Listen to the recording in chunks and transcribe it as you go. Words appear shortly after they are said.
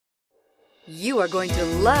You are going to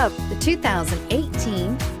love the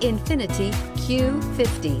 2018 Infiniti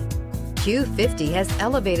Q50. Q50 has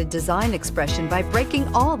elevated design expression by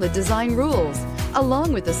breaking all the design rules.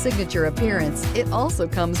 Along with the signature appearance, it also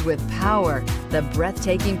comes with power. The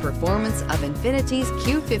breathtaking performance of Infiniti's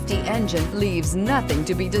Q50 engine leaves nothing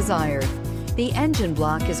to be desired. The engine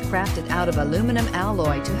block is crafted out of aluminum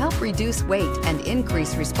alloy to help reduce weight and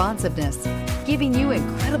increase responsiveness, giving you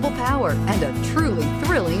incredible power and a truly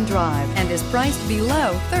thrilling drive, and is priced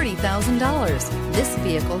below $30,000. This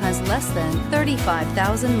vehicle has less than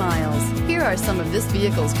 35,000 miles. Here are some of this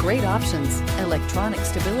vehicle's great options: electronic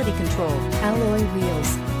stability control, alloy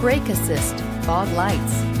wheels, brake assist, fog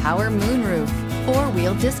lights, power moonroof,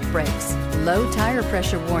 four-wheel disc brakes, low tire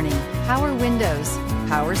pressure warning, power windows,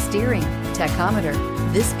 power steering, tachometer.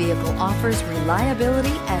 This vehicle offers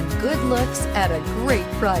reliability and good looks at a great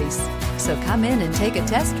price. So come in and take a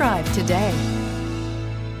test drive today.